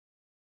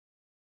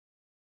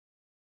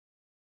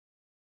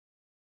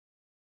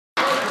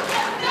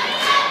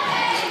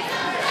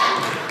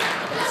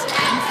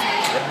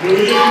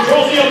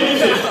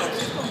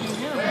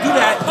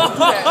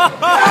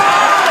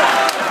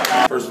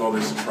first of all,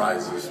 they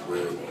surprised us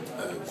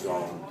with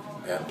zone.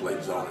 They hadn't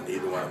played zone in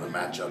either one of the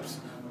matchups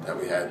that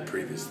we had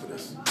previous to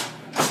this.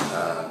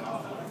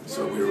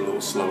 So we were a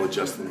little slow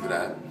adjusting to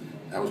that.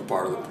 That was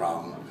part of the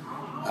problem.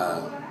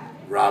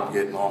 Rob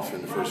getting off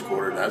in the first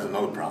quarter, that's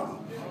another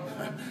problem.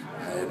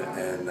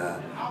 and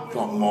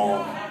thought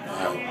Maul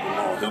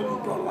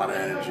Hilton brought a lot of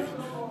energy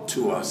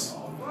to us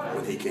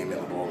when he came in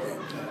the ball game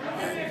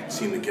and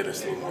seemed to get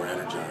us a little more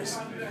energized.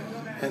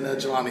 And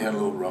Jelani had a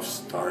little rough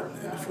start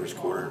in the first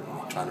quarter,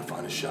 trying to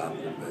find a shot a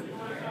little bit.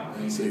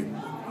 And so you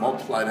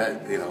multiply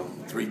that,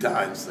 3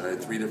 times,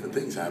 3 different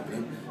things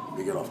happening,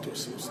 we get off to a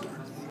slow start.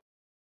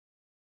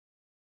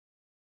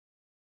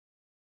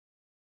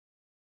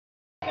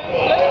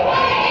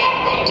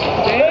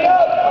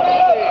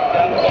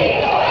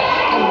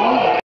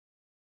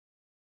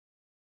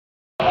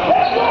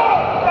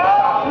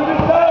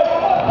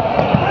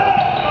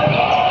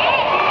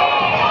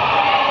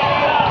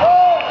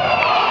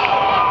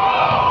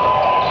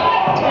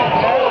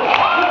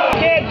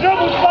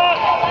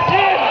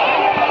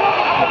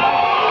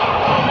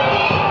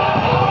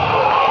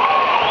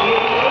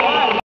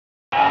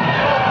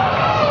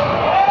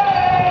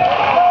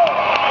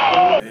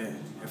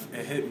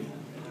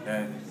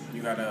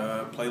 You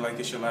gotta play like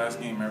it's your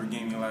last game. Every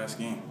game, your last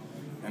game.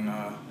 And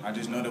I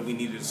just know that we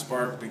needed a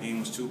spark. The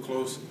game was too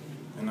close,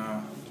 and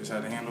just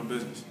had to handle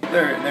business.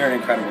 They're an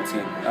incredible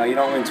team. You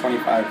don't win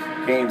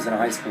 25 games in a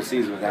high school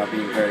season without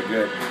being very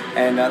good.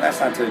 And that's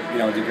not to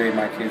degrade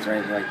my kids or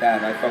anything like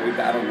that. I thought we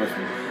battled with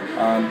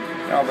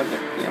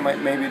them. But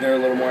maybe they're a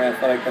little more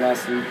athletic than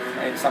us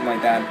and something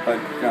like that. But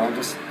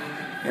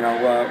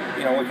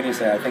what can you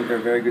say? I think they're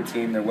a very good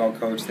team. They're well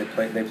coached. They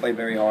play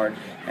very hard,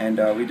 and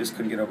we just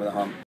couldn't get over the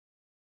hump.